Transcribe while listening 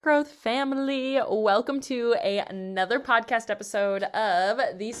Growth family, welcome to another podcast episode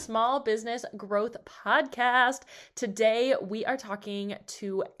of the Small Business Growth Podcast. Today we are talking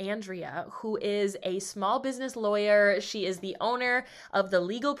to Andrea, who is a small business lawyer. She is the owner of the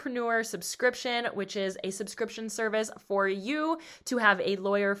Legalpreneur subscription, which is a subscription service for you to have a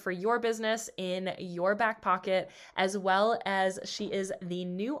lawyer for your business in your back pocket, as well as she is the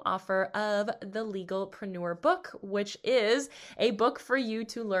new author of the Legalpreneur book, which is a book for you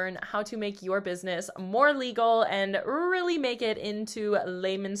to learn how to make your business more legal and really make it into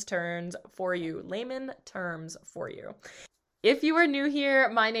layman's terms for you. If you are new here,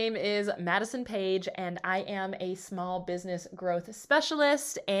 my name is Madison Page, and I am a small business growth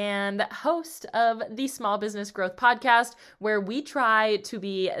specialist and host of the Small Business Growth Podcast, where we try to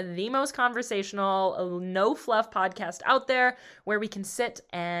be the most conversational, no fluff podcast out there, where we can sit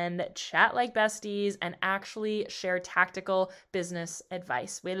and chat like besties and actually share tactical business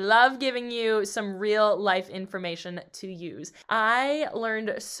advice. We love giving you some real life information to use. I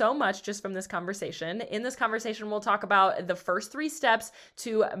learned so much just from this conversation. In this conversation, we'll talk about the first 3 steps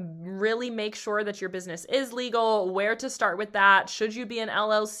to really make sure that your business is legal, where to start with that. Should you be an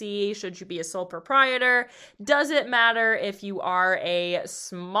LLC? Should you be a sole proprietor? Does it matter if you are a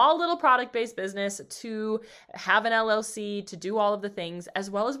small little product-based business to have an LLC, to do all of the things, as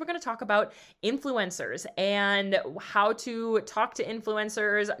well as we're going to talk about influencers and how to talk to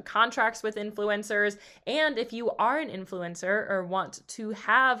influencers, contracts with influencers, and if you are an influencer or want to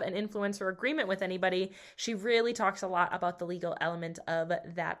have an influencer agreement with anybody, she really talks a lot about the legal element of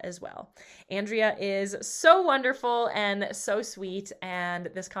that as well. Andrea is so wonderful and so sweet, and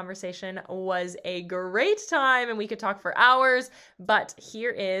this conversation was a great time, and we could talk for hours, but here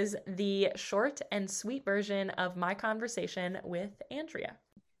is the short and sweet version of my conversation with Andrea.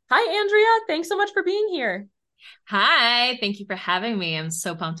 Hi, Andrea. Thanks so much for being here. Hi, thank you for having me. I'm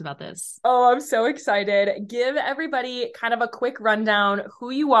so pumped about this. Oh, I'm so excited. Give everybody kind of a quick rundown, who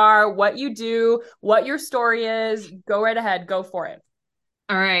you are, what you do, what your story is. Go right ahead. Go for it.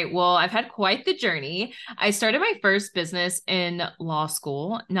 All right. Well, I've had quite the journey. I started my first business in law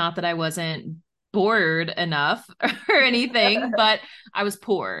school. Not that I wasn't bored enough or anything, but I was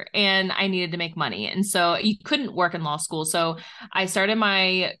poor and I needed to make money. And so you couldn't work in law school. So I started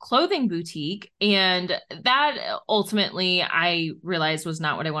my clothing boutique. And that ultimately I realized was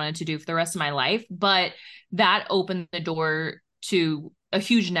not what I wanted to do for the rest of my life. But that opened the door to a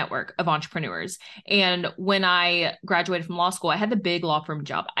huge network of entrepreneurs. And when I graduated from law school, I had the big law firm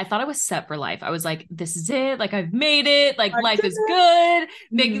job. I thought I was set for life. I was like, this is it. Like, I've made it. Like, I life did is it. good,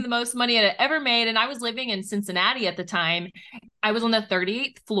 making Mhm. the most money I'd ever made. And I was living in Cincinnati at the time. I was on the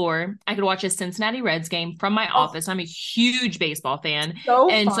 38th floor. I could watch a Cincinnati Reds game from my Oh, office. I'm a huge baseball fan. so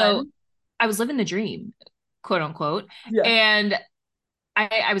And so fun. I was living the dream, quote unquote. Yeah. And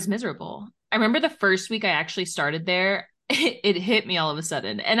I was miserable. I remember the first week I actually started there, it hit me all of a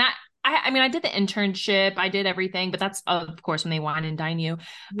sudden. And I mean, I did the internship, I did everything, but that's of course when they wine and dine you.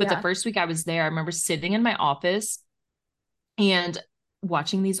 But the Yeah. first week I was there, I remember sitting in my office and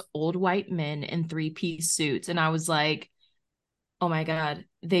watching these old white men in 3-piece suits. And I was like, oh my God,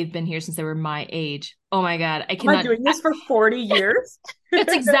 they've been here since they were my age. Oh my God, I Am I cannot. doing this for 40 years?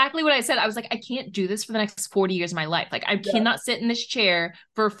 It's exactly what I said. I was like, I can't do this for the next 40 years of my life. Like, I Yeah. cannot sit in this chair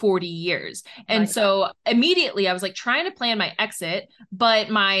for 40 years. My And God. so immediately I was like trying to plan my exit, but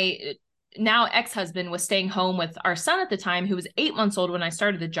my now ex-husband was staying home with our son at the time, who was 8 months old when I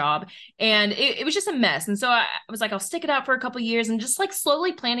started the job. And it was just a mess. And so I was like, I'll stick it out for a couple of years and just like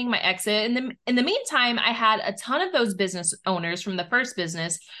slowly planning my exit. And then in the meantime, I had a ton of those business owners from the first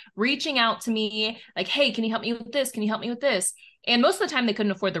business reaching out to me like, hey, can you help me with this? Can you help me with this? And most of the time they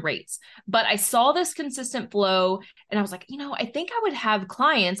couldn't afford the rates. But I saw this consistent flow and I was like, I think I would have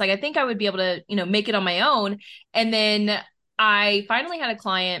clients. Like, I think I would be able to, make it on my own. And then I finally had a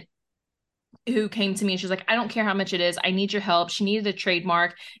client who came to me and she's like, I don't care how much it is. I need your help. She needed a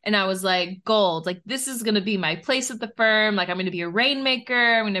trademark. And I was like, gold, like, this is going to be my place at the firm. Like, I'm going to be a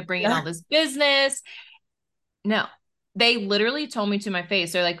rainmaker. I'm going to bring in Yeah. all this business. No, they literally told me to my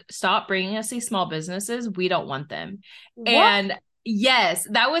face, they're like, stop bringing us these small businesses. We don't want them. What? And yes,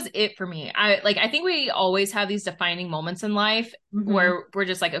 that was it for me. I think we always have these defining moments in life Hmm. where we're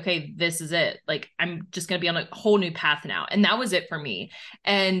just like, okay, this is it. Like, I'm just going to be on a whole new path now. And that was it for me.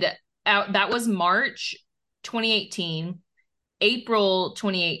 And that was March 2018, April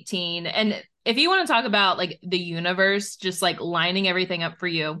 2018. And if you want to talk about like the universe just like lining everything up for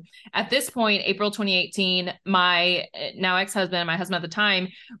you, at this point, April 2018, my now ex-husband, my husband at the time,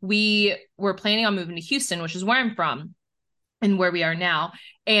 we were planning on moving to Houston, which is where I'm from and where we are now.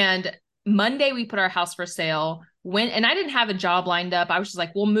 And Monday we put our house for sale. and I didn't have a job lined up. I was just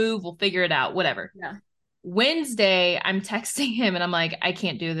like, we'll move, we'll figure it out, whatever. Yeah. Wednesday, I'm texting him and I'm like, I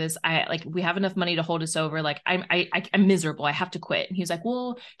can't do this. We have enough money to hold us over. Like I'm miserable. I have to quit. And he was like,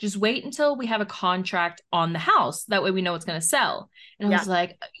 well, just wait until we have a contract on the house. That way we know it's going to sell. And I was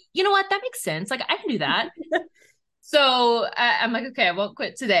like, you know what? That makes sense. Like I can do that. So I'm like, okay, I won't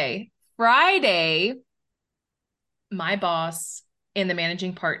quit today. Friday, my boss and the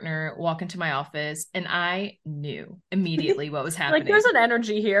managing partner walk into my office and I knew immediately what was happening. Like there's an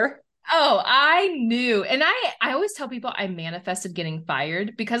energy here. Oh, I knew. And I always tell people I manifested getting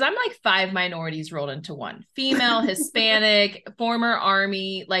fired because I'm like 5 minorities rolled into one. Female, Hispanic, former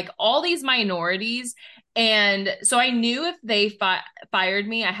army, like all these minorities. And so I knew if they fired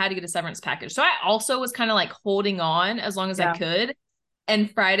me, I had to get a severance package. So I also was kind of like holding on as long as I could. And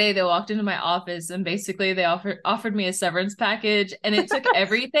Friday they walked into my office and basically they offered me a severance package, and it took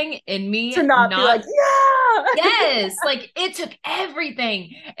everything in me to not be like, yeah. Yes, like it took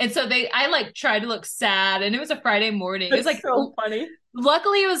everything. And so I like tried to look sad, and it was a Friday morning. It was like so funny.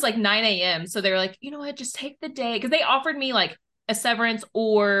 Luckily it was like 9 a.m. So they were like, you know what, just take the day. Because they offered me like a severance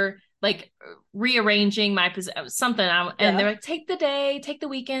or like rearranging my something. And they're like, take the day, take the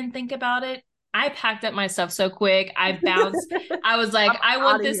weekend, think about it. I packed up my stuff so quick. I bounced. I was like, I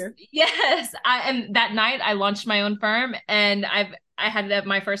want this. Here. Yes. And that night I launched my own firm, and I had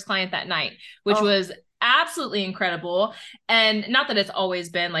my first client that night, which was absolutely incredible. And not that it's always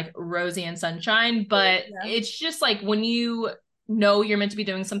been like rosy and sunshine, but it's just like when you know you're meant to be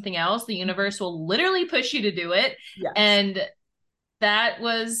doing something else, the universe will literally push you to do it. Yes. And that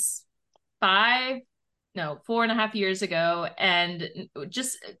was 4.5 years ago, and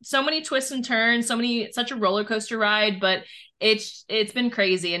just so many twists and turns, such a roller coaster ride, but it's been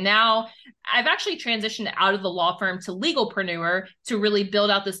crazy. And now I've actually transitioned out of the law firm to Legalpreneur to really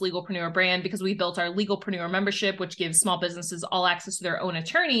build out this Legalpreneur brand, because we built our Legalpreneur membership, which gives small businesses all access to their own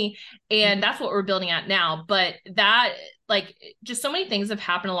attorney. And that's what we're building out now. But that, like, just so many things have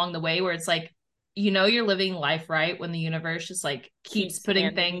happened along the way where it's like, you're living life right when the universe just like keeps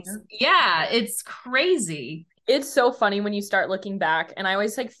putting things. Yeah, it's crazy. It's so funny when you start looking back, and I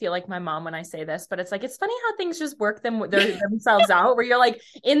always like feel like my mom when I say this, but it's like, it's funny how things just work themselves out, where you're like,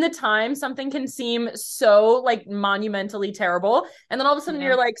 in the time something can seem so like monumentally terrible, and then all of a sudden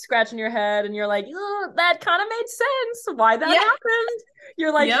you're like scratching your head and you're like, oh, that kind of made sense why that happened.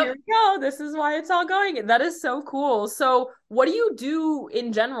 You're like, here we go, this is why it's all going. That is so cool. So what do you do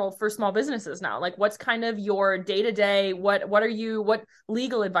in general for small businesses now? Like, what's kind of your day-to-day? What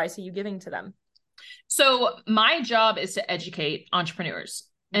legal advice are you giving to them? So my job is to educate entrepreneurs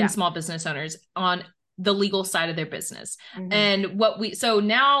and small business owners on the legal side of their business. Mm-hmm. And what we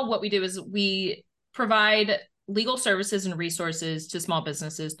do is we provide legal services and resources to small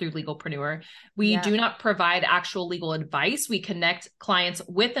businesses through Legalpreneur. We do not provide actual legal advice. We connect clients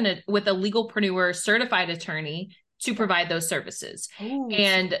with a Legalpreneur certified attorney to provide those services. Ooh.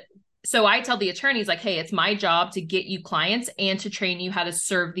 And so I tell the attorneys, like, hey, it's my job to get you clients and to train you how to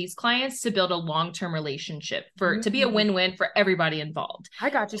serve these clients to build a long-term relationship to be a win-win for everybody involved. I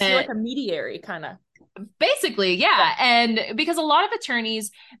got you. So like a mediary kind of. Basically, yeah. And because a lot of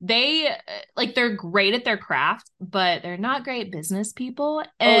attorneys, they're great at their craft, but they're not great business people.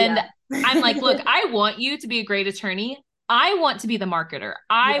 And I'm like, look, I want you to be a great attorney. I want to be the marketer.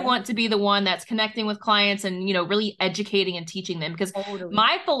 I want to be the one that's connecting with clients and, really educating and teaching them, because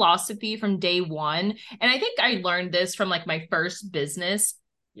my philosophy from day one, and I think I learned this from like my first business,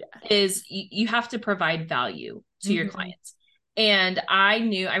 is you have to provide value to your clients. And I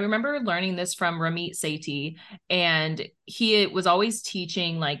remember learning this from Ramit Sethi, and he was always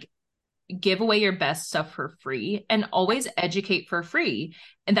teaching, like, give away your best stuff for free and always educate for free.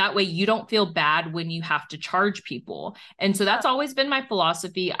 And that way you don't feel bad when you have to charge people. And so that's always been my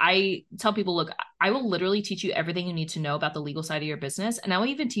philosophy. I tell people, look, I will literally teach you everything you need to know about the legal side of your business. And I will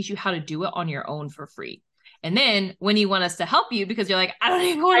even teach you how to do it on your own for free. And then when you want us to help you because you're like, I don't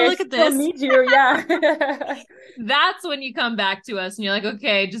even want to look at this. I need you. Yeah. That's when you come back to us and you're like,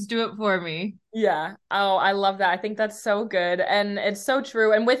 okay, just do it for me. Yeah. Oh, I love that. I think that's so good. And it's so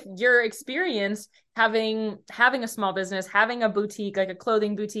true. And with your experience having a small business, having a boutique, like a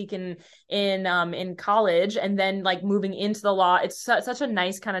clothing boutique in college, and then like moving into the law, it's such a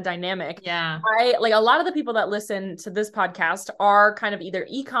nice kind of dynamic. Yeah. I like a lot of the people that listen to this podcast are kind of either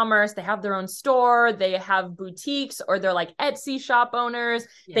e-commerce, they have their own store, they have boutiques, or they're like Etsy shop owners.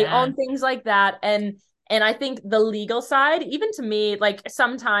 They own things like that. And I think the legal side, even to me, like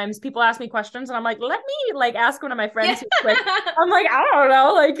sometimes people ask me questions and I'm like, let me like ask one of my friends quick. I'm like, I don't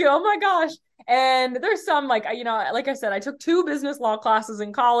know, like, oh my gosh. And there's some like, like I said, I took 2 business law classes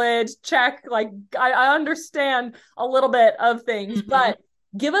in college. Check. Like I understand a little bit of things, Mhm. but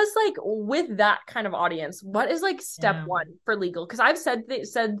give us like with that kind of audience, what is like step Yeah. one for legal? Because I've said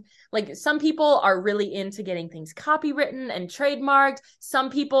like some people are really into getting things copywritten and trademarked. Some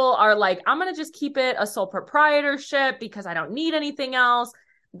people are like, I'm gonna just keep it a sole proprietorship because I don't need anything else.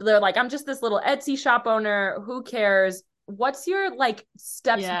 They're like, I'm just this little Etsy shop owner. Who cares? What's your like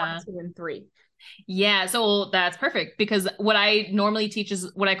steps one, Yeah. 2, and 3? Yeah, so that's perfect because what I normally teach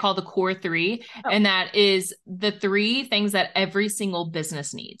is what I call the core three, Oh, and that is the 3 things that every single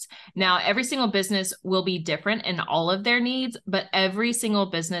business needs. yeah. Now, every single business will be different in all of their needs, but every single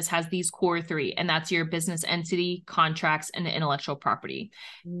business has these core 3, and that's your business entity, contracts, and intellectual property.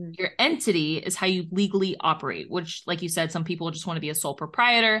 Mm, Your entity is how you legally operate, which, like you said, some people just want to be a sole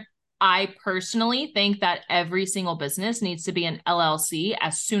proprietor. I personally think that every single business needs to be an LLC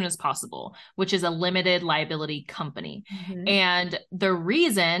as soon as possible, which is a limited liability company. mhm. And the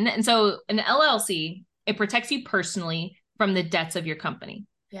reason, and so an LLC, it protects you personally from the debts of your company.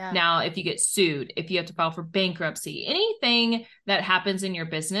 Yeah. Now, if you get sued, if you have to file for bankruptcy, anything that happens in your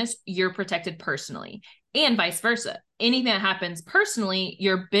business, you're protected personally, and vice versa. Anything that happens personally,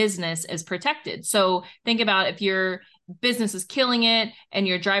 your business is protected. So think about if your business is killing it and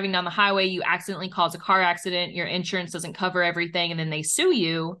you're driving down the highway, you accidentally cause a car accident, your insurance doesn't cover everything, and then they sue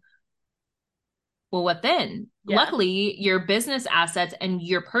you. Well, what then? Yeah. Luckily, your business assets and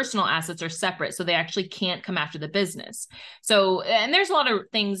your personal assets are separate, so they actually can't come after the business. So, and there's a lot of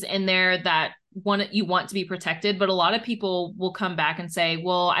things in there that you want to be protected, but a lot of people will come back and say,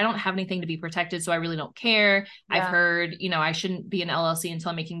 "Well, I don't have anything to be protected, so I really don't care. I've Yeah. heard, I shouldn't be an LLC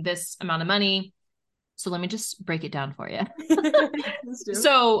until I'm making this amount of money." So let me just break it down for you. Let's do.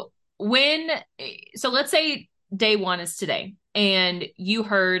 So when, so let's say day one is today, and you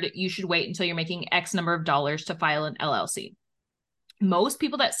heard you should wait until you're making X number of dollars to file an LLC. Most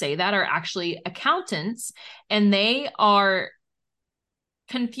people that say that are actually accountants, and they are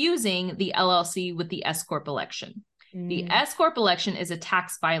confusing the LLC with the S Corp election. The Mm, S Corp election is a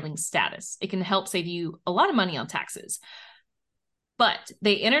tax filing status. It can help save you a lot of money on taxes, but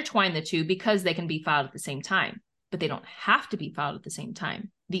they intertwine the two because they can be filed at the same time, but they don't have to be filed at the same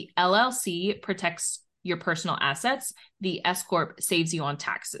time. The LLC protects your personal assets. The S Corp saves you on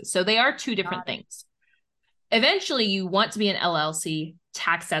taxes. So they are 2 different got it. things. Eventually, you want to be an LLC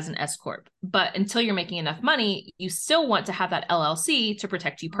taxed as an S Corp, but until you're making enough money, you still want to have that LLC to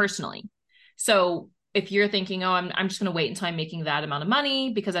protect you personally. So if you're thinking, oh, I'm just going to wait until I'm making that amount of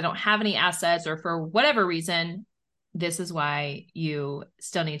money because I don't have any assets or for whatever reason, this is why you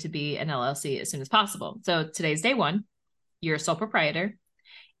still need to be an LLC as soon as possible. So today's day one, you're a sole proprietor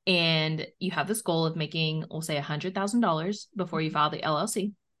and you have this goal of making, we'll say $100,000 before you file the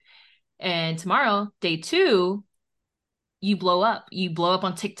LLC. And tomorrow, day 2, you blow up. You blow up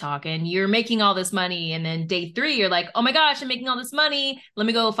on TikTok and you're making all this money. And then day 3, you're like, oh my gosh, I'm making all this money. Let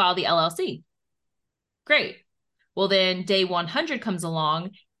me go file the LLC. Great. Well, then day 100 comes along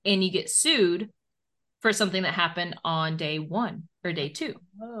and you get sued for something that happened on day 1 or day 2.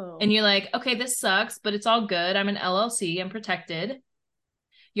 Oh. And you're like, okay, this sucks, but it's all good. I'm an LLC. I'm protected.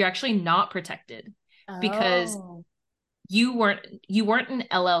 You're actually not protected because Oh. you weren't an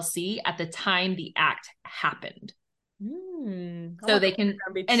LLC at the time the act happened. Oh So my they God, can,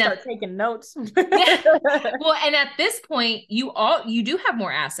 I'm gonna and start taking notes. yeah, well, and at this point, you do have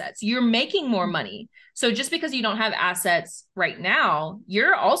more assets. You're making more money. So just because you don't have assets right now,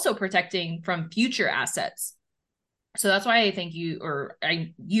 you're also protecting from future assets. So that's why I think you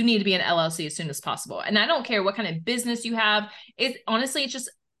need to be an LLC as soon as possible. And I don't care what kind of business you have. It's just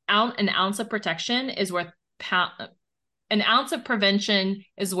an ounce of protection is worth an ounce of prevention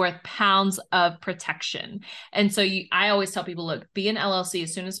is worth pounds of protection. And so I always tell people, look, be an LLC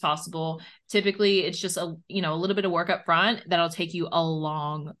as soon as possible. Typically it's just a little bit of work up front that'll take you a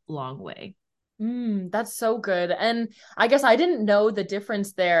long, long way. That's so good. And I guess I didn't know the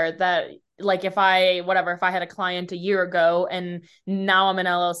difference there that like if I had a client a year ago and now I'm an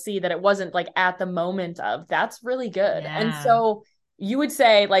LLC that it wasn't like at the moment of. That's really good. And Yeah. so you would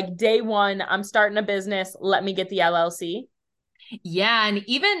say like day one, I'm starting a business, let me get the LLC. Yeah.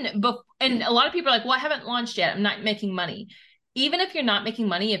 And a lot of people are like, well, I haven't launched yet. I'm not making money. Even if you're not making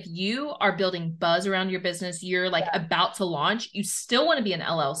money, if you are building buzz around your business, you're like Yeah. about to launch, you still want to be an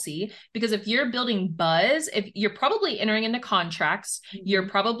LLC because if you're building buzz, if you're probably entering into contracts, you're Mhm.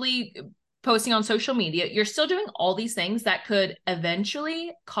 probably posting on social media, you're still doing all these things that could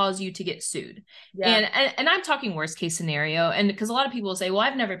eventually cause you to get sued. Yeah. And I'm talking worst case scenario. And because a lot of people will say, well,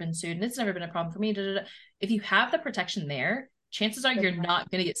 I've never been sued and it's never been a problem for me. Da, da, da. If you have the protection there, chances are you're not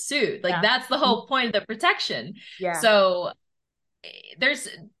going to get sued. Like Yeah. that's the whole point of the protection. Yeah. So there's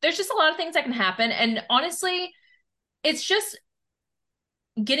just a lot of things that can happen. And honestly, it's just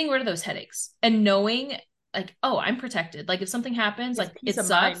getting rid of those headaches and knowing like, oh, I'm protected. Like if something happens, It's like peace it of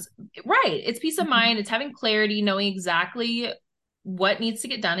mind. sucks. Right. It's peace of mind. It's having clarity, knowing exactly what needs to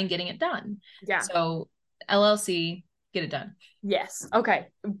get done and getting it done. Yeah. So LLC, get it done. Yes. Okay.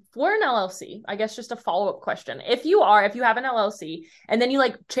 For an LLC, I guess just a follow-up question. If you have an LLC and then you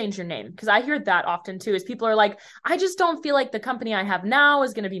like change your name, because I hear that often too, is people are like, I just don't feel like the company I have now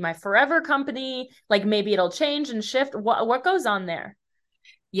is going to be my forever company. Like maybe it'll change and shift. What goes on there?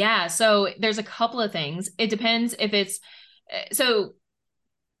 Yeah. So there's a couple of things. It depends if it's so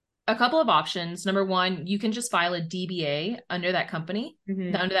a couple of options. Number one, you can just file a DBA under that company,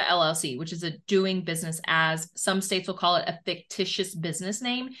 under that LLC, which is a doing business as. Some states will call it a fictitious business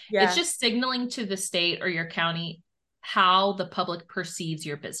name. Yeah. It's just signaling to the state or your county how the public perceives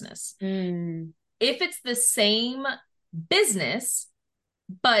your business. If it's the same business,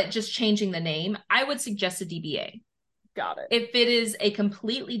 but just changing the name, I would suggest a DBA. Got it. If it is a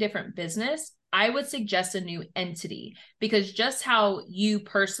completely different business, I would suggest a new entity, because just how you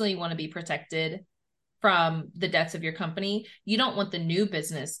personally want to be protected from the debts of your company, you don't want the new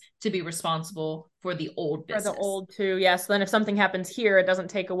business to be responsible for the old business. For the old too. Yes. Yeah, so then if something happens here, it doesn't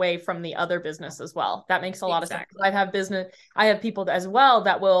take away from the other business as well. That makes a lot of sense. I have people as well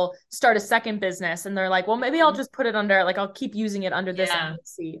that will start a second business and they're like, well, maybe I'll just put it under, like, I'll keep using it under this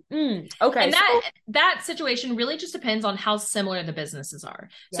LLC. Okay. And that situation really just depends on how similar the businesses are.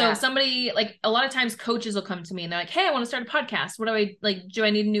 Yeah. So if somebody, like a lot of times coaches will come to me and they're like, hey, I want to start a podcast. What do I like? Do I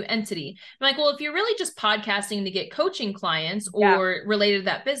need a new entity? I'm like, well, if you're really just podcasting to get coaching clients or related to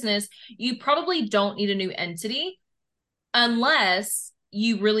that business, you probably don't need a new entity unless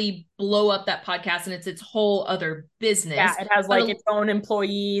you really blow up that podcast and it's its whole other business. Yeah, it has like its own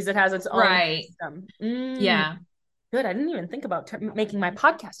employees. It has its own system. Yeah. Good. I didn't even think about making my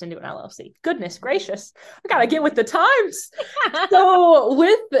podcast into an LLC. Goodness gracious. I got to get with the times. So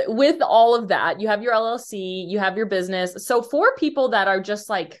with all of that, you have your LLC, you have your business. So for people that are just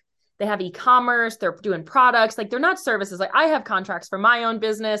like, they have e-commerce, they're doing products, like they're not services. Like I have contracts for my own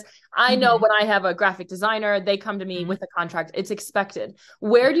business. I know when I have a graphic designer, they come to me with a contract. It's expected.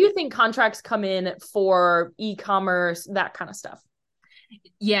 Where do you think contracts come in for e-commerce, that kind of stuff?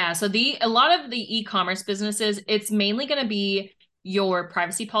 Yeah. So a lot of the e-commerce businesses, it's mainly going to be your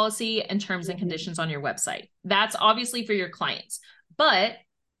privacy policy and terms and conditions on your website. That's obviously for your clients. But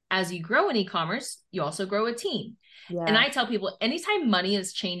as you grow in e-commerce, you also grow a team. Yeah. And I tell people, anytime money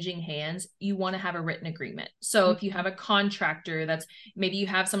is changing hands, you want to have a written agreement. So if you have a contractor maybe you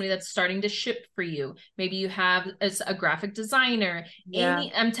have somebody that's starting to ship for you, maybe you have a graphic designer,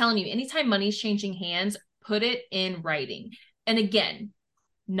 I'm telling you, anytime money is changing hands, put it in writing. And again,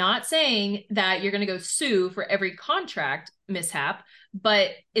 not saying that you're going to go sue for every contract mishap,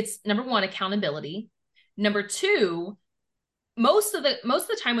 but it's number one, accountability. Number two, most of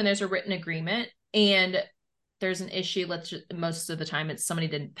the time when there's a written agreement and there's an issue, most of the time it's somebody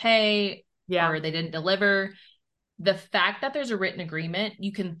didn't pay or they didn't deliver. The fact that there's a written agreement,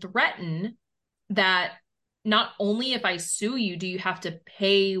 you can threaten that not only if I sue you, do you have to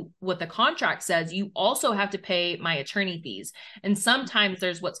pay what the contract says, you also have to pay my attorney fees. And sometimes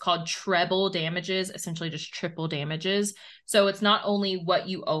there's what's called treble damages, essentially just triple damages. So it's not only what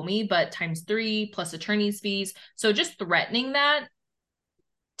you owe me, but times 3 plus attorney's fees. So just threatening that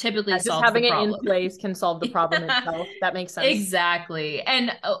typically solves the problem. Just having it in place can solve the problem itself. That makes sense. Exactly.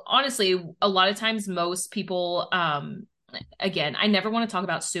 And honestly, a lot of times most people, again, I never want to talk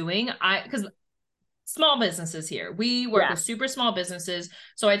about suing. Because small businesses here, we work with super small businesses.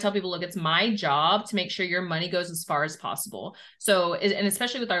 So I tell people, look, it's my job to make sure your money goes as far as possible. So, and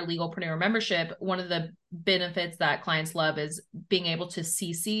especially with our Legalpreneur membership, one of the benefits that clients love is being able to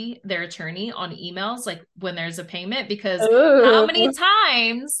CC their attorney on emails, like when there's a payment, because how many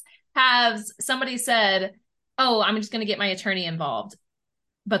times has somebody said, oh, I'm just going to get my attorney involved,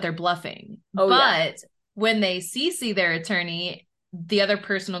 but they're bluffing. When they CC their attorney, the other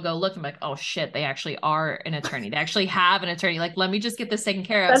person will go look and be like, oh shit, they actually are an attorney. They actually have an attorney. Like, let me just get this taken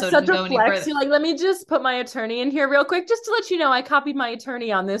care of. That's so it doesn't go any further. You're like, let me just put my attorney in here real quick, just to let you know, I copied my attorney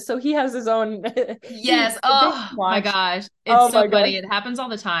on this. So he has his own. Yes. Oh my gosh. It's so funny. It happens all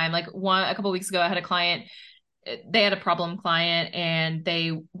the time. Like a couple of weeks ago, I had a client, they had a problem client and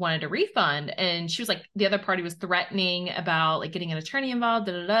they wanted a refund. And she was like, the other party was threatening about like getting an attorney involved.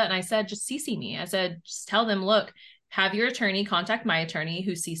 And I said, just CC me. I said, just tell them, look, have your attorney contact my attorney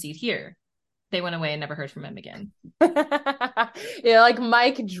who CC'd here. They went away and never heard from him again. Yeah, like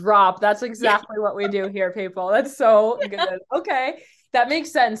mic drop. That's exactly what we do here, people. That's so good. Okay. That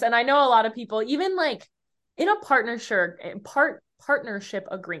makes sense. And I know a lot of people, even like in a partnership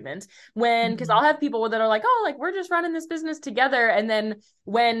agreement, when because I'll have people that are like, oh, like we're just running this business together. And then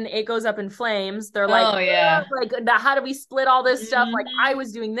when it goes up in flames, they're like, Oh yeah. like how do we split all this stuff? Like I Mhm.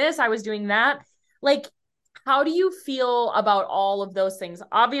 was doing this, I was doing that. Like how do you feel about all of those things?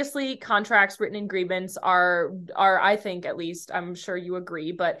 Obviously, contracts, written agreements are I think at least I'm sure you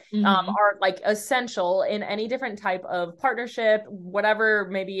agree, but Mhm. are like essential in any different type of partnership, whatever.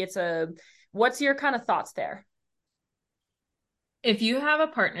 Maybe it's a. What's your kind of thoughts there? If you have a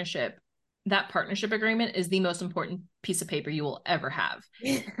partnership, that partnership agreement is the most important piece of paper you will ever have.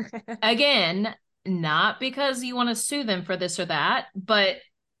 Again, not because you want to sue them for this or that, but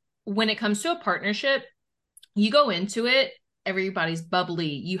when it comes to a partnership, you go into it, everybody's bubbly,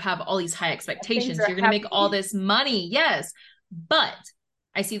 you have all these high Things expectations, are you're going to make all heavy. this money. Yes. But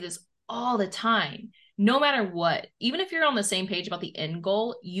I see this all the time. No matter what, even if you're on the same page about the end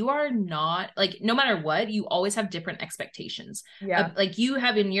goal, you are not like, no matter what, you always have different expectations. Yeah. Like you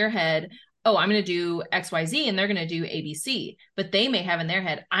have in your head, oh, I'm going to do XYZ and they're going to do ABC. But they may have in their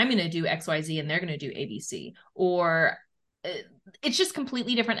head, I'm going to do XYZ and they're going to do ABC. Or it's just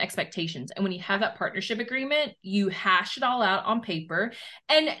completely different expectations. And when you have that partnership agreement, you hash it all out on paper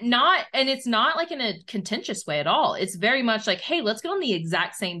and it's not like in a contentious way at all. It's very much like, hey, let's get on the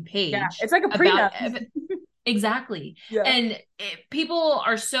exact same Yeah. page It's like a about prenup. exactly. Yeah. And people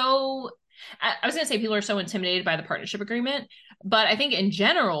are so, I was going to say people are so intimidated by the partnership agreement, but I think in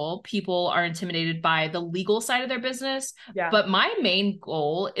general, people are intimidated by the legal side of their business. Yeah. But my main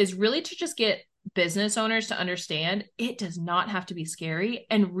goal is really to just get business owners to understand it does not have to be scary.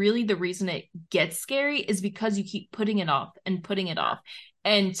 And really, the reason it gets scary is because you keep putting it off and putting it off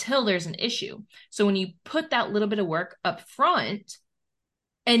until there's an issue. So when you put that little bit of work up front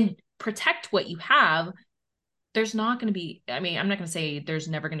and protect what you have, there's not going to be, I mean, I'm not going to say there's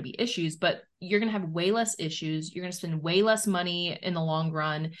never going to be issues, but you're going to have way less issues. You're going to spend way less money in the long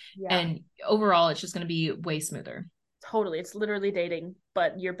run. Yeah. And overall, it's just going to be way smoother. Totally. It's literally dating,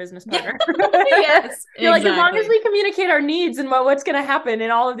 but your business Yeah. partner. Yes, You're like, as long as exactly. we communicate our needs and what's going to happen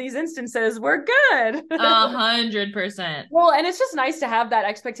in all of these instances, we're good. 100%. Well, and it's just nice to have that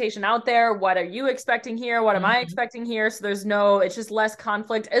expectation out there. What are you expecting here? What am I Mm-hmm. expecting here? So there's no, it's just less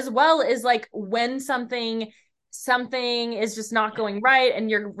conflict, as well as like when something is just not Yeah. going right and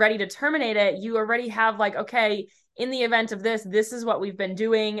you're ready to terminate it, you already have like, okay, in the event of this, this is what we've been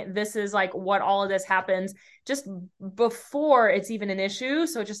doing. This is like what all of this happens just before it's even an issue.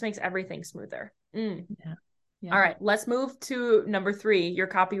 So it just makes everything smoother. Mm. Yeah. All Yeah. right, let's move to number 3, your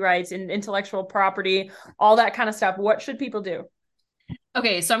copyrights and intellectual property, all that kind of stuff. What should people do?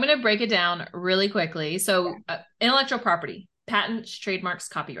 Okay, so I'm going to break it down really quickly. So, intellectual property, patents, trademarks,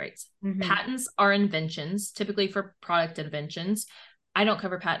 copyrights. Mm-hmm. Patents are inventions, typically for product inventions. I don't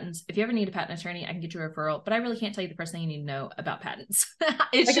cover patents. If you ever need a patent attorney, I can get you a referral, but I really can't tell you the first thing you need to know about patents.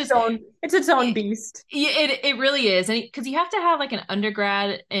 It's Like just it's its own it, beast. it really is. And because you have to have like an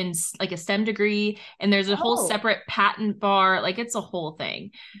undergrad and like a STEM degree, and there's a whole Oh, separate patent bar, like it's a whole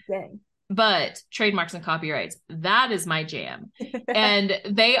thing. dang. But trademarks and copyrights, that is my jam. And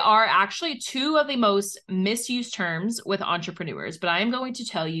they are actually two of the most misused terms with entrepreneurs. But I am going to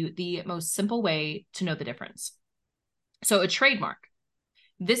tell you the most simple way to know the difference. So, a trademark,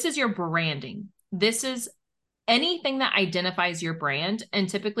 this is your branding. This is anything that identifies your brand. And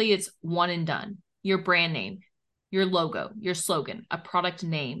typically it's one and done. Your brand name, your logo, your slogan, a product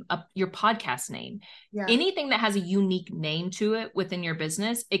name, your podcast name, Yeah. anything that has a unique name to it within your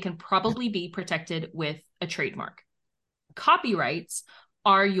business, it can probably be protected with a trademark. Copyrights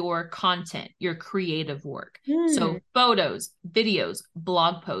are your content, your creative work. Hmm. So photos, videos,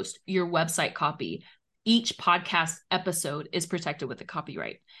 blog post, your website copy, each podcast episode is protected with a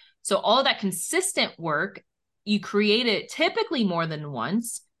copyright. So all of that consistent work, you create it typically more than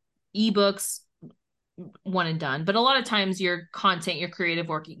once. Ebooks, one and done, but a lot of times your content, your creative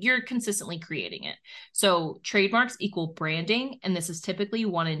work, you're consistently creating it. So trademarks equal branding, and this is typically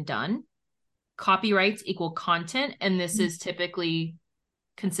one and done. Copyrights equal content, and this is typically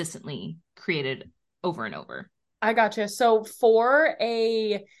consistently created over and over. I gotcha. So for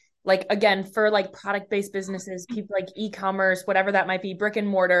a like again for like product-based businesses, people like e-commerce, whatever that might be, brick and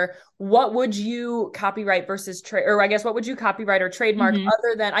mortar, what would you copyright versus trade or I guess what would you copyright or trademark Mm-hmm.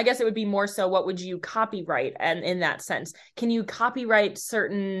 other than I guess it would be more so what would you copyright and in that sense. Can you copyright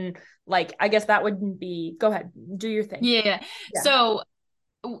certain like I guess that would be go ahead, do your thing. Yeah. Yeah. So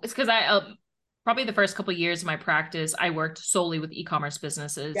it's because probably the first couple of years of my practice, I worked solely with e-commerce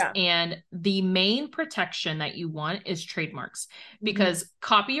businesses. Yeah. And the main protection that you want is trademarks, Mhm. because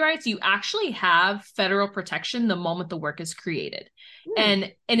copyrights, you actually have federal protection the moment the work is created.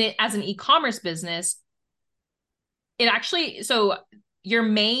 Hmm. And it, as an e-commerce business, it actually, so your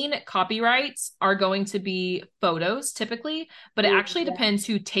main copyrights are going to be photos typically, but it Ooh, actually yeah. depends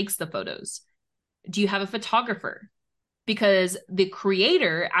who takes the photos. Do you have a photographer? Because the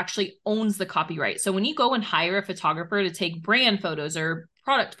creator actually owns the copyright. So when you go and hire a photographer to take brand photos or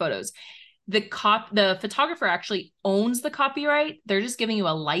product photos, the photographer actually owns the copyright. They're just giving you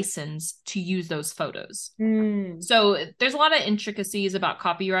a license to use those photos. Mm. So there's a lot of intricacies about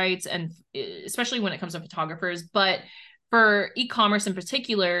copyrights, and especially when it comes to photographers, but for e-commerce in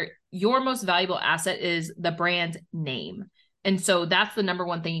particular, your most valuable asset is the brand name. And so that's the number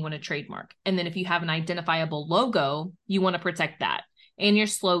one thing you want to trademark. And then if you have an identifiable logo, you want to protect that, and your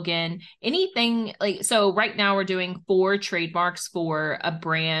slogan, anything like, so right now we're doing 4 trademarks for a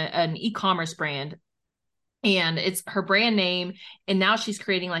brand, an e-commerce brand, and it's her brand name, and now she's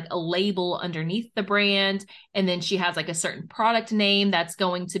creating like a label underneath the brand, and then she has like a certain product name that's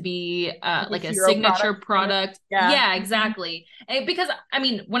going to be Like a like a hero signature product kind of. product. Yeah. Yeah, Mhm. exactly. And because I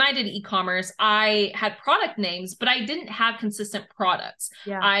mean, when I did e-commerce, I had product names, but I didn't have consistent products.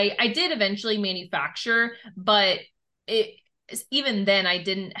 Yeah. I did eventually manufacture, but it, even then I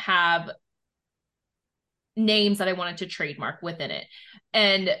didn't have names that I wanted to trademark within it.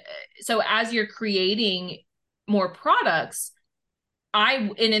 And so as you're creating more products,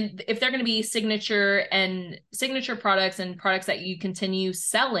 if they're going to be signature products and products that you continue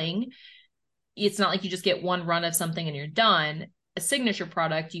selling, it's not like you just get one run of something and you're done. A signature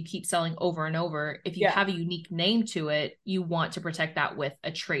product you keep selling over and over. If you Yeah. have a unique name to it, you want to protect that with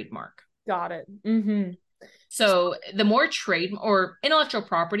a trademark. Got it. Mm-hmm. So the more trade or intellectual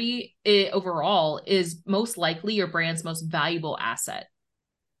property overall is most likely your brand's most valuable asset.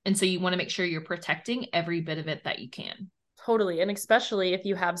 And so you want to make sure you're protecting every bit of it that you can. Totally. And especially if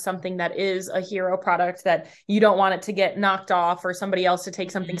you have something that is a hero product that you don't want it to get knocked off or somebody else to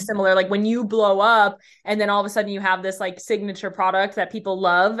take something Mm-hmm. similar. Like when you blow up and then all of a sudden you have this like signature product that people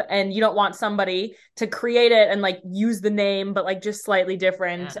love and you don't want somebody to create it and like use the name, but like just slightly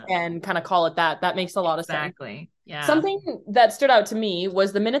different Yeah, and kind of call it that. That makes a lot of sense. exactly. Yeah. Something that stood out to me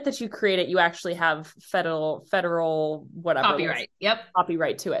was the minute that you create it, you actually have federal whatever Copyright. Yep.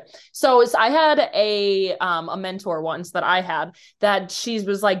 copyright to it. So I had a mentor once that I had that she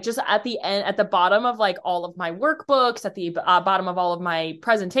was like just at the end at the bottom of like all of my workbooks at the bottom of all of my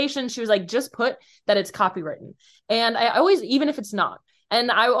presentations, she was like just put that it's copywritten. And I always, even if it's not, and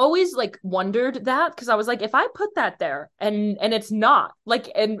I always like wondered that because I was like, if I put that there and it's not like,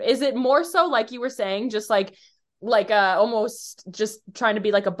 and is it more so like you were saying, just like almost just trying to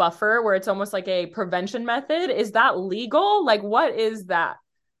be like a buffer where it's almost like a prevention method? Is that legal? Like what is that?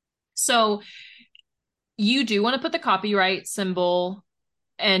 So you do want to put the copyright symbol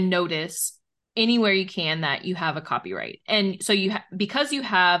and notice anywhere you can that you have a copyright. And so because you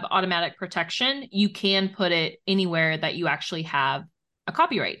have automatic protection, you can put it anywhere that you actually have a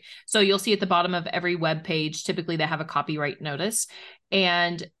copyright. So you'll see at the bottom of every web page, typically they have a copyright notice,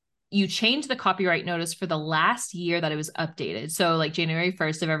 and you change the copyright notice for the last year that it was updated. So like January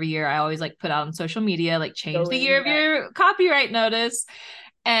 1st of every year, I always like put out on social media, like change the year of Yeah. your copyright notice.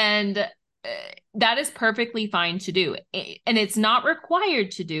 And that is perfectly fine to do. And it's not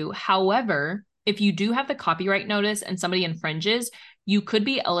required to do. However, if you do have the copyright notice and somebody infringes, you could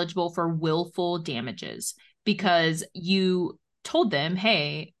be eligible for willful damages because you told them,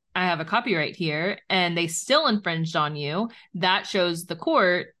 hey, I have a copyright here, and they still infringed on you. That shows the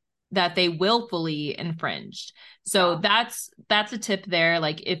court that they willfully infringed. So that's a tip there.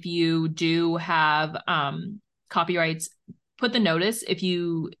 Like if you do have copyrights, put the notice if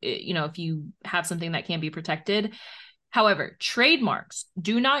if you have something that can be protected. However, trademarks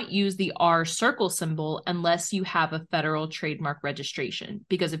do not use the R circle symbol unless you have a federal trademark registration,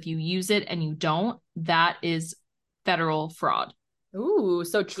 because if you use it and you don't, that is federal fraud. Ooh,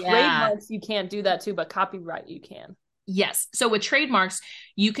 so Yeah. trademarks you can't do that too, but copyright you can. Yes. So with trademarks,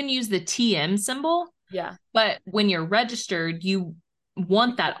 you can use the TM symbol, Yeah. but when you're registered, you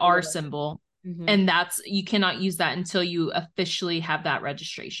want that R symbol, Mm-hmm. and you cannot use that until you officially have that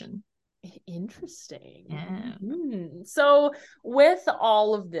registration. Interesting. Yeah. Mhm. So with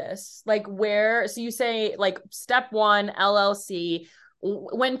all of this, like so you say like step one, LLC,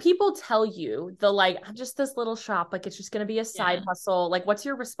 when people tell you the like, I'm just this little shop, like it's just going to be a side Yeah. hustle, like what's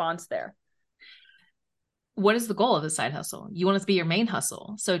your response there? What is the goal of the side hustle? You want it to be your main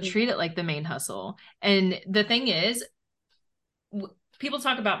hustle. So treat it like the main hustle. And the thing is, people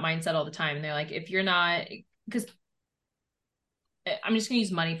talk about mindset all the time, and they're like, if you're not, because I'm just going to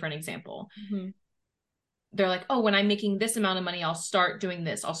use money for an example. Mm-hmm. They're like, oh, when I'm making this amount of money, I'll start doing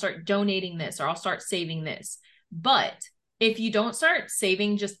this. I'll start donating this, or I'll start saving this. But if you don't start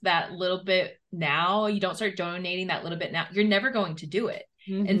saving just that little bit now, you don't start donating that little bit now, you're never going to do it.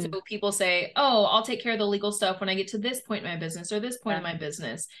 Mm-hmm. And so people say, oh, I'll take care of the legal stuff when I get to this point in my business or this point in my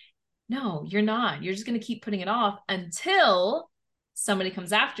business. No, you're not. You're just going to keep putting it off until somebody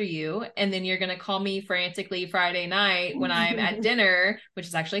comes after you. And then you're going to call me frantically Friday night when I'm at dinner, which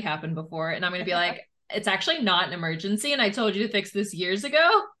has actually happened before. And I'm going to be like, it's actually not an emergency. And I told you to fix this years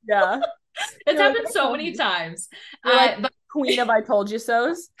ago. Yeah. It's happened so many times. But queen of I told you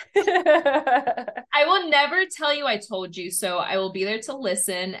so's. I will never tell you I told you so. I will be there to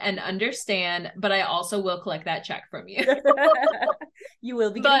listen and understand, but I also will collect that check from you. You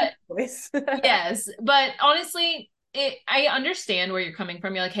will be getting a voice. Yes, but honestly, I understand where you're coming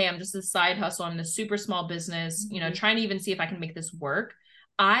from. You're like, hey, I'm just a side hustle. I'm in a super small business, trying to even see if I can make this work.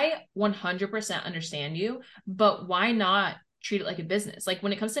 I 100% understand you, but why not treat it like a business? Like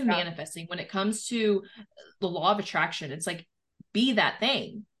when it comes to manifesting, when it comes to the law of attraction, it's like, be that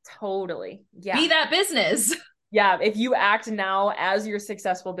thing. Totally. Yeah. Be that business. Yeah, if you act now as your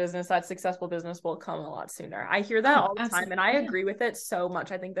successful business, that successful business will come a lot sooner. I hear that all the time, and I agree with it so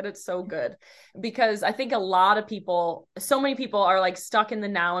much. I think that it's so good because I think a lot of people, so many people are like stuck in the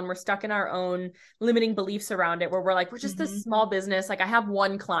now, and we're stuck in our own limiting beliefs around it where we're like, we're just this small business. Like I have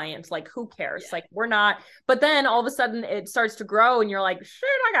one client, like who cares? Like we're not, but then all of a sudden it starts to grow and you're like, shit,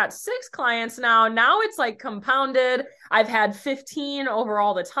 I got 6 clients now. Now it's like compounded. I've had 15 over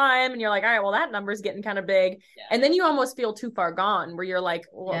all the time. And you're like, all right, well, that number's getting kind of big. And then you almost feel too far gone where you're like,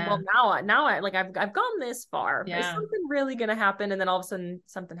 well, now I like, I've gone this far. Is something really going to happen? And then all of a sudden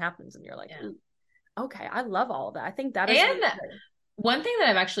something happens and you're like, okay, I love all of that. I think that is. And one thing that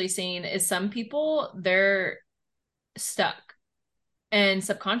I've actually seen is some people, they're stuck, and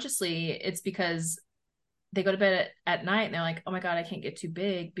subconsciously it's because they go to bed at night and they're like, oh my God, I can't get too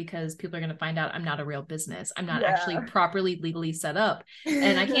big because people are going to find out I'm not a real business. I'm not actually properly legally set up.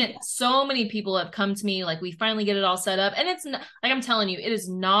 And I can't, so many people have come to me, like we finally get it all set up. And it's not, like, I'm telling you, it is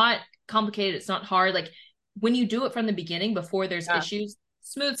not complicated. It's not hard. Like when you do it from the beginning, before there's issues,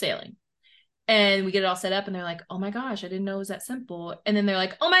 smooth sailing. And we get it all set up and they're like, oh my gosh, I didn't know it was that simple. And then they're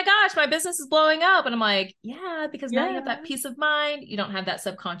like, oh my gosh, my business is blowing up. And I'm like, yeah, because now you have that peace of mind. You don't have that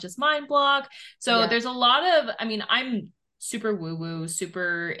subconscious mind block. So there's a lot of, I mean, I'm super woo-woo,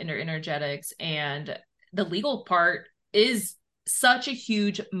 super into energetics. And the legal part is such a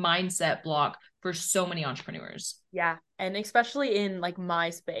huge mindset block for so many entrepreneurs. Yeah. And especially in like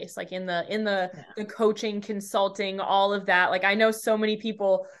my space, like in the coaching, consulting, all of that. Like I know so many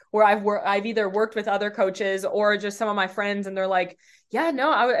people where I've either worked with other coaches or just some of my friends, and they're like, yeah,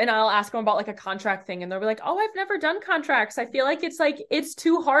 no, and I'll ask them about like a contract thing, and they'll be like, oh, I've never done contracts. I feel like it's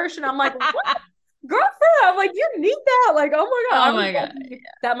too harsh. And I'm like, what? Girlfriend, I'm like, you need that. Like, oh my God. Oh my God.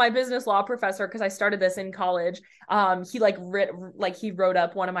 That my business law professor, because I started this in college, he wrote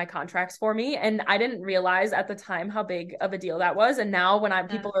up one of my contracts for me. And I didn't realize at the time how big of a deal that was. And now when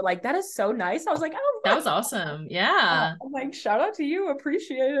people are like, that is so nice, I was like, oh, that was awesome. Yeah. I'm like, shout out to you.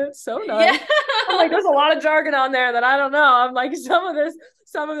 Appreciate it. So nice. Yeah. I'm like, there's a lot of jargon on there that I don't know. I'm like, some of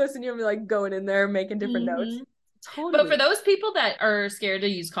this, and you'll be like going in there, making different notes. Totally. But for those people that are scared to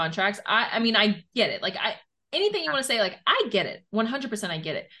use contracts, I mean, I get it. Like anything you want to say, like, I get it. 100% I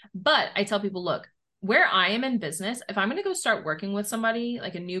get it. But I tell people, look, where I am in business, if I'm going to go start working with somebody,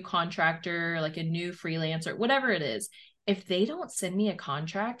 like a new contractor, like a new freelancer, whatever it is, if they don't send me a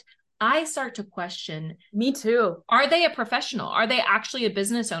contract, I start to question. Me too. Are they a professional? Are they actually a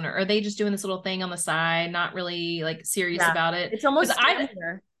business owner? Are they just doing this little thing on the side, not really like serious about it? It's almost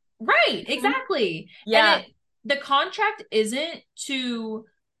right. Exactly. Yeah. And the contract isn't to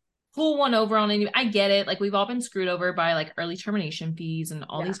pull one over on any. I get it. Like we've all been screwed over by like early termination fees and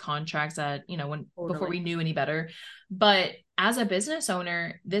all these contracts that, before we knew any better. But as a business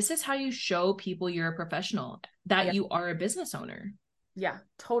owner, this is how you show people you're a professional, that you are a business owner. Yeah,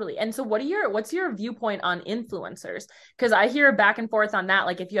 totally. And so what's your viewpoint on influencers? Because I hear back and forth on that.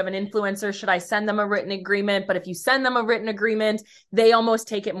 Like if you have an influencer, should I send them a written agreement? But if you send them a written agreement, they almost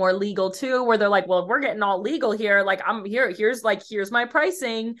take it more legal too, where they're like, well, if we're getting all legal here, like I'm here, here's my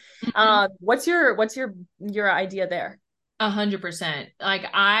pricing. What's your idea there? 100%. Like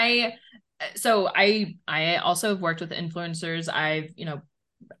I also have worked with influencers. I've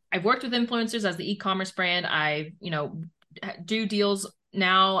worked with influencers as the e-commerce brand. Do deals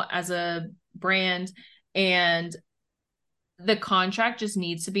now as a brand, and the contract just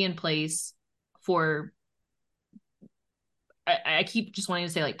needs to be in place for I keep just wanting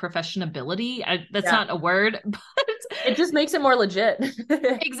to say like professionability. That's Yeah. not a word, but It just makes it more legit.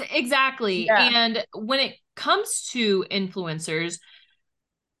 exactly. Yeah. And when it comes to influencers,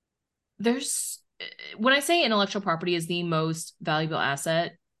 there's when I say intellectual property is the most valuable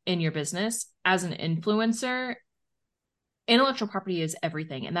asset in your business as an influencer, intellectual property is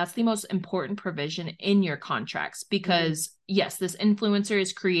everything. And that's the most important provision in your contracts because, yes, this influencer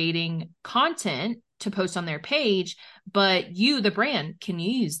is creating content to post on their page, but you, the brand, can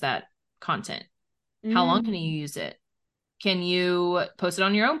you use that content? How long can you Mm. use it? Can you post it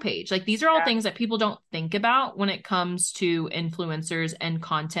on your own page? Like these are all Yeah. things that people don't think about when it comes to influencers and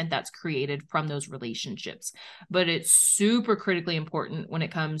content that's created from those relationships. But it's super critically important when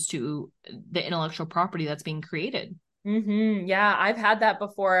it comes to the intellectual property that's being created. Yeah, I've had that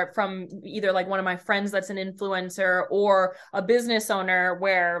before from either like one of my friends that's an influencer or a business owner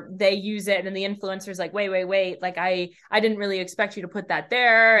where they use it and the influencer's like, wait, like I didn't really expect you to put that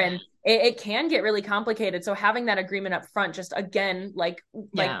there. And it can get really complicated. So having that agreement up front, just again, like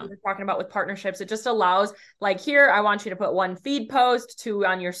Yeah. we were talking about with partnerships, it just allows like here, I want you to put one feed post, two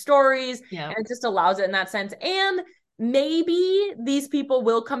on your stories, Yeah. and it just allows it in that sense. And maybe these people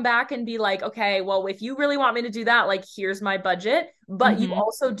will come back and be like, okay, well, if you really want me to do that, like, here's my budget. But you Mm-hmm.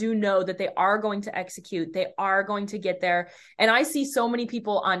 also do know that they are going to execute, they are going to get there. And I see so many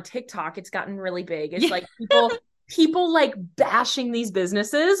people on TikTok, it's gotten really big. It's Yeah. like people like bashing these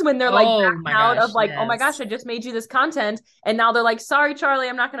businesses when they're like Oh backing my out of gosh. like, oh my gosh, Yes. I just made you this content. And now they're like, sorry, Charlie,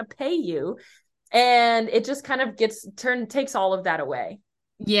 I'm not going to pay you. And it just kind of takes all of that away.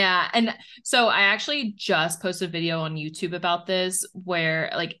 Yeah. And so I actually just posted a video on YouTube about this where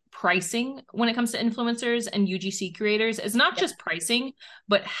like pricing when it comes to influencers and UGC creators is not Yeah. just pricing,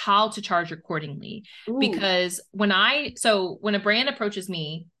 but how to charge accordingly. Ooh. Because when a brand approaches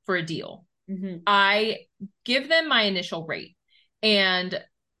me for a deal, Mm-hmm. I give them my initial rate. And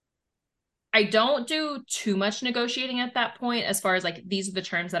I don't do too much negotiating at that point as far as like these are the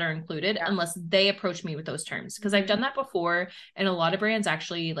terms that are included Yeah. unless they approach me with those terms because I've Mm-hmm. done that before and a lot of brands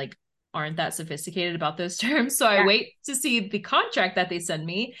actually like aren't that sophisticated about those terms. So I Yeah. wait to see the contract that they send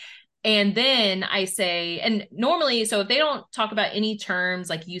me and then I say and normally so if they don't talk about any terms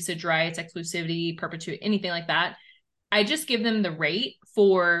like usage rights, exclusivity, perpetuity, anything like that, I just give them the rate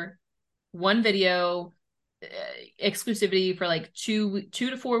for one video exclusivity for like 2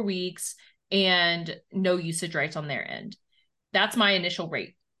 to 4 weeks and no usage rights on their end. That's my initial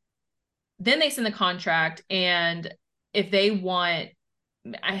rate. Then they send the contract, and if they want,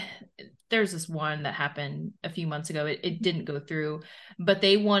 I, there's this one that happened a few months ago. It didn't go through, but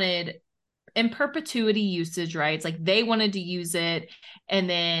they wanted in perpetuity usage rights. Like they wanted to use it, and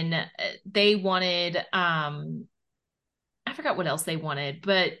then they wanted I forgot what else they wanted,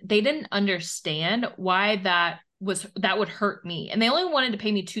 but they didn't understand why that would hurt me. And they only wanted to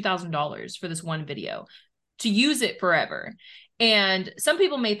pay me $2,000 for this one video to use it forever. And some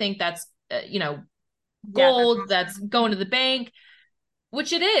people may think that's Yeah, that's gold that's awesome. going to the bank,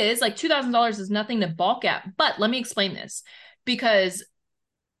 which it is. Like $2,000 is nothing to balk at. But let me explain this because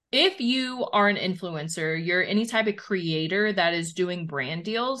if you are an influencer, you're any type of creator that is doing brand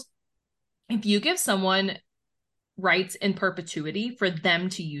deals, if you give someone rights in perpetuity for them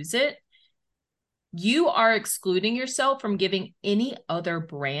to use it, you are excluding yourself from giving any other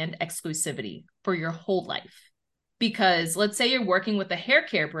brand exclusivity for your whole life. Because let's say you're working with a hair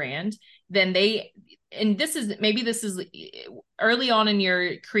care brand, then this is early on in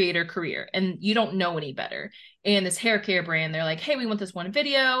your creator career and you don't know any better. And this hair care brand, they're like, hey, we want this one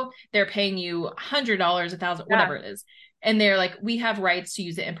video. They're paying you $100, 1,000, Yeah. whatever it is. And they're like, we have rights to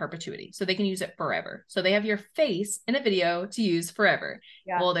use it in perpetuity. So they can use it forever. So they have your face in a video to use forever.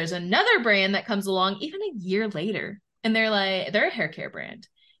 Yeah. Well, there's another brand that comes along even a year later. And they're a hair care brand.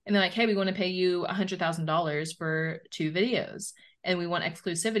 And they're like, hey, we want to pay you $100,000 for 2 videos. And we want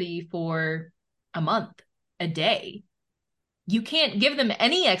exclusivity for a month, a day. You can't give them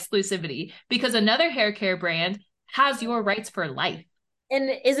any exclusivity because another hair care brand has your rights for life. And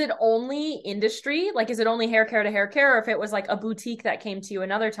is it only industry? Like, is it only hair care to hair care? Or if it was like a boutique that came to you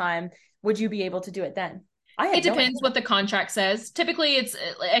another time, would you be able to do it then? I It had no depends idea. what the contract says. Typically, it's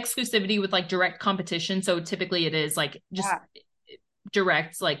exclusivity with like direct competition. So typically, it is like just Yeah.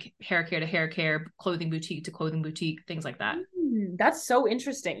 direct, like hair care to hair care, clothing boutique to clothing boutique, things like that. That's so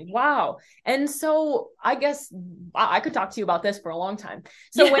interesting. Wow. And so I guess I could talk to you about this for a long time.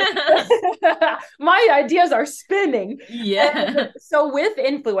 So when Yeah. my ideas are spinning. And Yeah. so with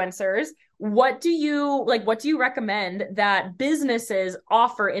influencers, what do you recommend that businesses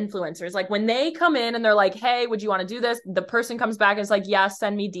offer influencers? Like when they come in and they're like, "Hey, would you want to do this?" The person comes back and is like, "Yeah,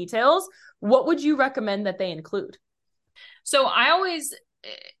 send me details." What would you recommend that they include? So I always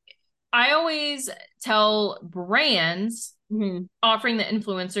tell brands Mm-hmm. offering the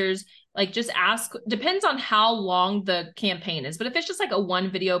influencers, like just ask, depends on how long the campaign is. But if it's just like a one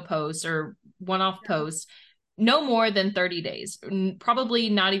video post or one-off post, no more than 30 days, probably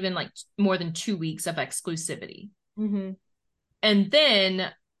not even like more than 2 weeks of exclusivity. Mm-hmm. And then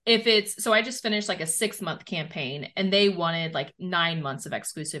if it's, so I just finished like a 6-month campaign and they wanted like 9 months of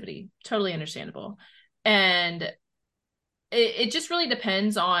exclusivity. Totally understandable. And it just really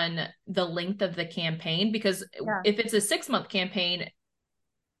depends on the length of the campaign, because Yeah. if it's a 6-month campaign,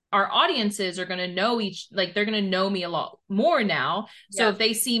 our audiences are going to know like they're going to know me a lot more now. So Yeah. if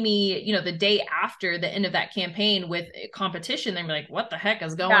they see me, the day after the end of that campaign with competition, they're like, what the heck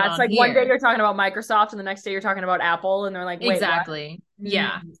is going Yeah. It's on like one day here? you're talking about Microsoft and the next day you're talking about Apple, and they're like, wait, what? Exactly. Mm.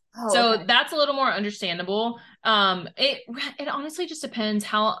 Yeah. Oh, So okay. that's a little more understandable. It honestly just depends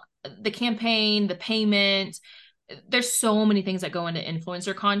how the campaign, the payment, there's so many things that go into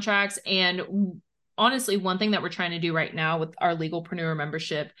influencer contracts. And honestly, one thing that we're trying to do right now with our Legalpreneur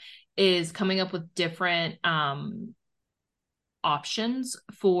membership is coming up with different options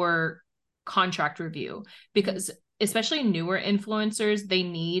for contract review, Mhm. because especially newer influencers, they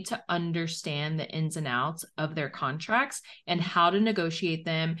need to understand the ins and outs of their contracts and how to negotiate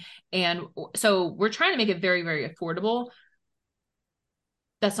them. And so we're trying to make it very, very affordable.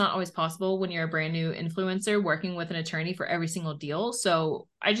 That's not always possible when you're a brand new influencer working with an attorney for every single deal. So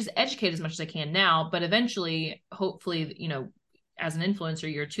I just educate as much as I can now, but eventually, hopefully, as an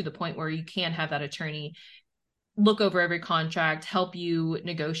influencer, you're to the point where you can have that attorney look over every contract, help you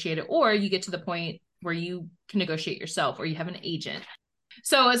negotiate it, or you get to the point where you can negotiate yourself or you have an agent.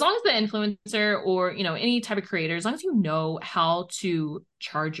 So as long as the influencer or, any type of creator, as long as you know how to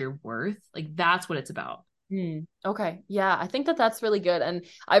charge your worth, like that's what it's about. Okay. Yeah, I think that that's really good. And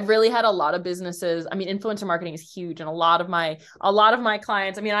I've really had a lot of businesses. I mean, influencer marketing is huge. And a lot of my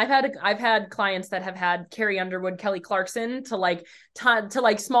clients, I mean, I've had clients that have had Carrie Underwood, Kelly Clarkson to like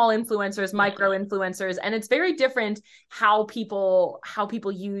small influencers, Yeah. micro influencers. And it's very different how people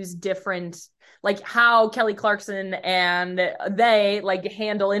use different, like how Kelly Clarkson and they like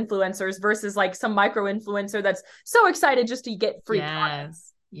handle influencers versus like some micro influencer that's so excited just to get free product.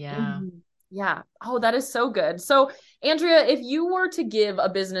 Yes. Yeah. Mhm. Yeah. Oh, that is so good. So, Andrea, if you were to give a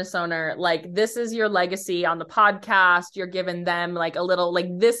business owner, like, this is your legacy on the podcast, you're giving them like a little, like,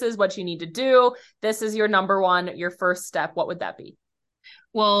 this is what you need to do. This is your number one, your first step. What would that be?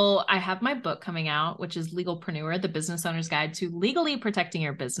 Well, I have my book coming out, which is Legalpreneur, the Business Owner's Guide to Legally Protecting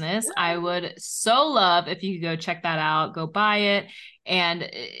Your Business. I would so love if you could go check that out, go buy it. And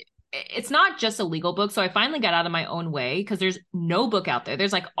it's not just a legal book. So I finally got out of my own way, because there's no book out there.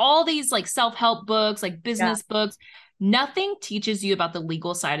 There's like all these like self-help books, like Yeah. business books. Nothing teaches you about the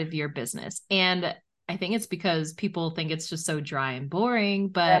legal side of your business. And I think it's because people think it's just so dry and boring, Yeah.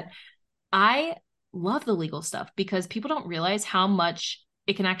 but I love the legal stuff because people don't realize how much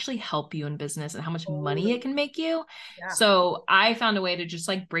it can actually help you in business and how much money it Totally. can make you. Yeah. So I found a way to just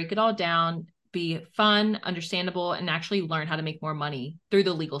like break it all down, be fun, understandable, and actually learn how to make more money through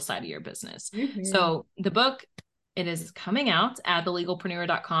the legal side of your business. Mhm. So the book, it is coming out at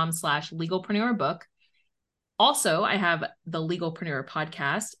thelegalpreneur.com/legalpreneur book. Also, I have the Legalpreneur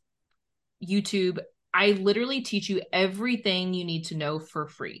podcast, YouTube. I literally teach you everything you need to know for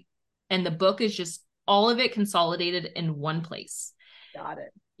free. And the book is just all of it consolidated in one place. Got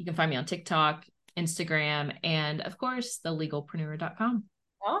it. You can find me on TikTok, Instagram, and of course, thelegalpreneur.com.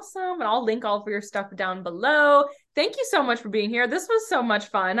 Awesome. And I'll link all of your stuff down below. Thank you so much for being here. This was so much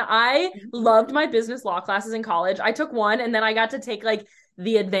fun. I loved my business law classes in college. I took one and then I got to take like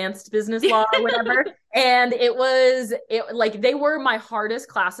the advanced business law or whatever. And it like they were my hardest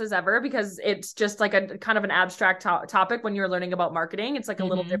classes ever because it's just like a kind of an abstract topic when you're learning about marketing. It's like a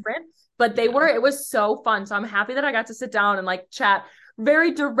little Mm-hmm. different, but Yeah. it was so fun. So I'm happy that I got to sit down and like chat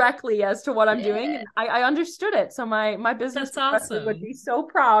very directly as to what I'm doing. Yeah. And I understood it. So my business That's professor would awesome. be so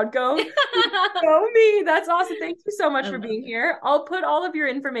proud. Go me. That's awesome. Thank you so much I for love being it. here. I'll put all of your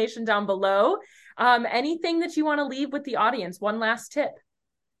information down below. Anything that you want to leave with the audience? One last tip.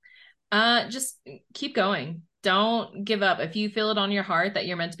 Just keep going. Don't give up. If you feel it on your heart that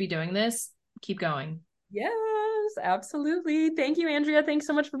you're meant to be doing this, keep going. Yes, absolutely. Thank you, Andrea. Thanks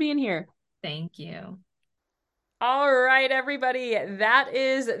so much for being here. Thank you. All right, everybody. That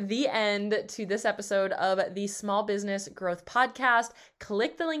is the end to this episode of the Small Business Growth Podcast.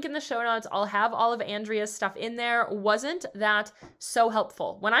 Click the link in the show notes. I'll have all of Andrea's stuff in there. Wasn't that so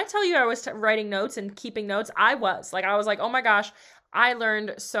helpful? When I tell you I was writing notes and keeping notes, I was like, oh my gosh, I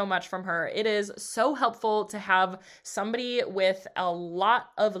learned so much from her. It is so helpful to have somebody with a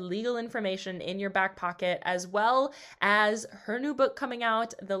lot of legal information in your back pocket, as well as her new book coming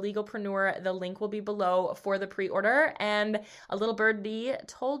out, The Legalpreneur. The link will be below for the pre-order. And a little birdie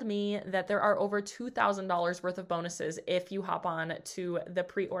told me that there are over $2,000 worth of bonuses if you hop on to the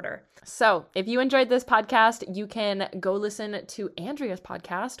pre-order. So if you enjoyed this podcast, you can go listen to Andrea's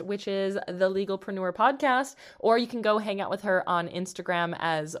podcast, which is The Legalpreneur Podcast, or you can go hang out with her on Instagram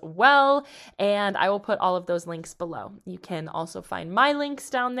as well. And I will put all of those links below. You can also find my links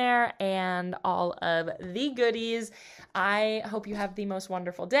down there and all of the goodies. I hope you have the most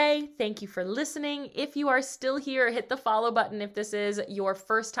wonderful day. Thank you for listening. If you are still here, hit the follow button if this is your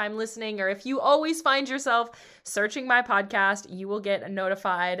first time listening, or if you always find yourself searching my podcast, you will get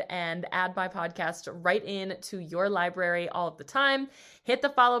notified and add my podcast right into your library all of the time. Hit the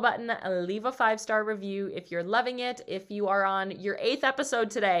follow button, leave a 5-star review if you're loving it. If you are on your 8th episode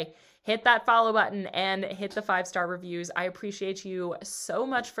today, hit that follow button and hit the 5-star reviews. I appreciate you so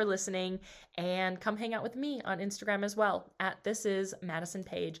much for listening, and come hang out with me on Instagram as well at This Is Madison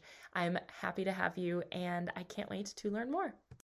Page. I'm happy to have you, and I can't wait to learn more.